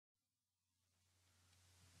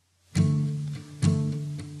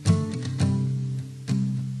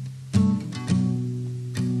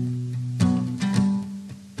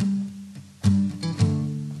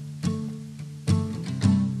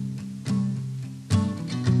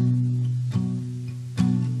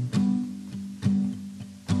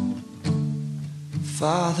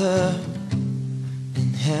Father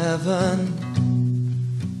in heaven,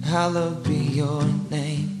 hallowed be your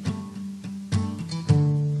name.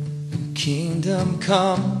 Your kingdom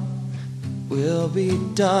come, will be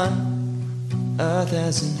done, earth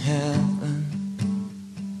as in heaven.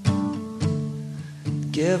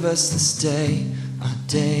 Give us this day our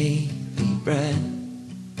daily bread.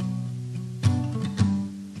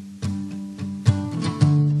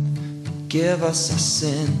 Give us our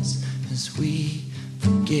sins as we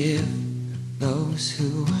forgive those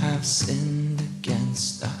who have sinned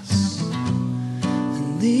against us.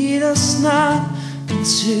 And lead us not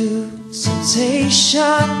into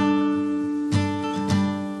temptation,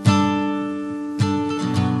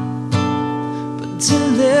 but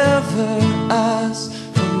deliver us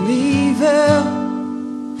from evil.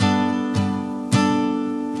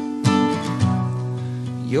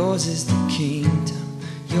 Yours is the kingdom,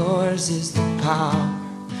 yours is the power,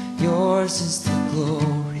 yours is the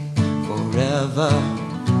glory forever.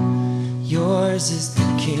 Yours is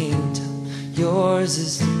the kingdom, yours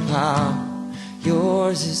is the power,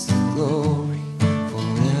 yours is the glory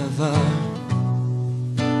forever.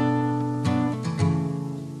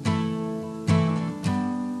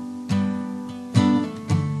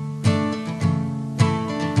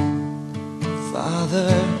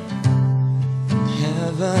 Father in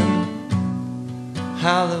heaven,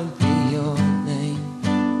 hallowed be your name.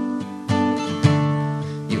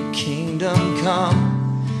 Your kingdom come,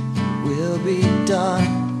 your will be done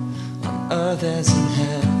on earth as in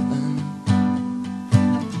heaven.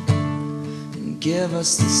 And give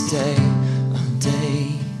us this day our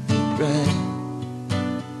daily bread.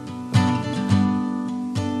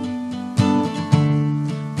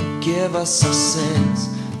 Give us our sins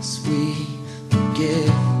as we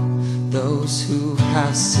forgive those who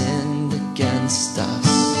have sinned against us.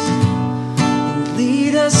 And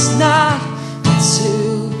lead us not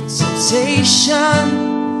into temptation,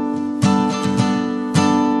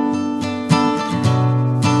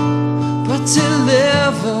 but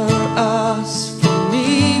deliver us from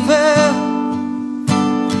evil.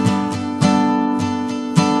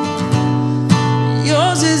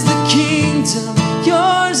 Yours is the kingdom,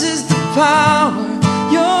 yours is the power,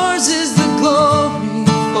 yours is the glory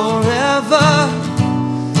forever.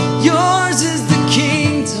 Yours is the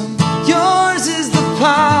kingdom, yours is the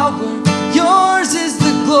power, yours is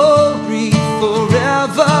the glory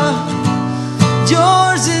forever.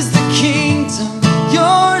 Yours is the kingdom,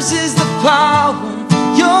 yours is the power,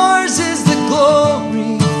 yours is the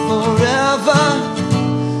glory forever.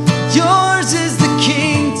 Yours is the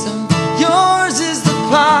kingdom, yours is the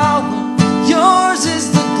power, yours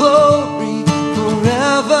is the glory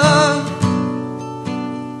forever.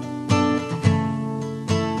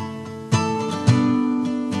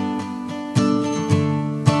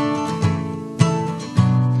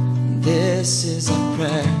 This is our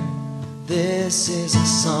prayer, this is our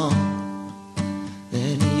song,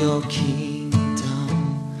 let your kingdom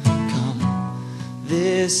come.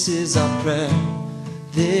 This is our prayer,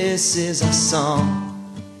 this is our song,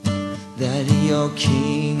 that your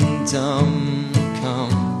kingdom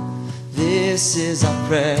come. This is our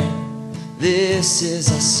prayer, this is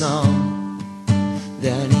our song,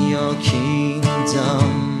 that your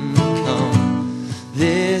kingdom come.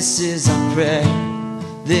 This is our prayer,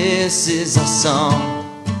 this is our song,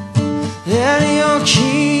 let your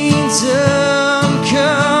kingdom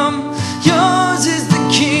come. Yours is the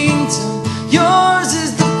kingdom, yours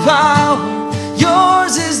is the power,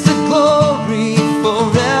 yours is the glory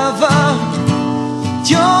forever.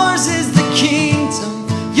 Yours is the kingdom,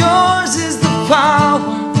 yours is the power,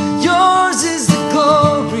 yours is the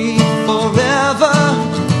glory forever.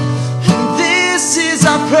 And this is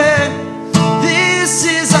our prayer, this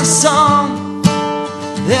is our song,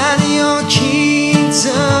 that your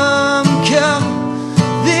kingdom come.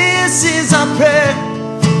 This is our prayer,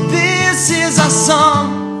 this is our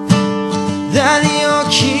song, that your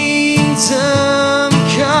kingdom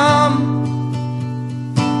come.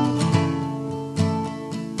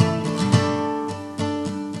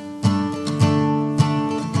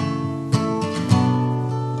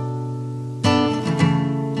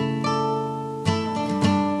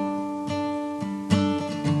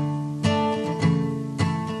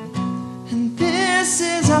 And this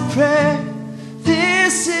is our prayer,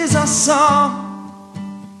 this is our song,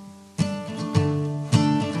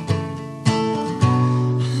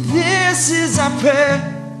 this is our prayer,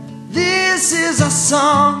 this is our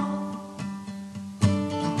song.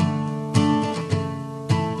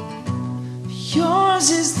 Yours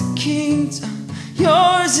is the kingdom,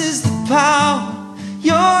 yours is the power,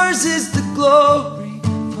 yours is the glory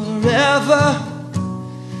forever.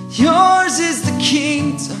 Yours is the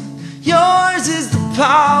kingdom, yours is the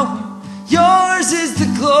power, yours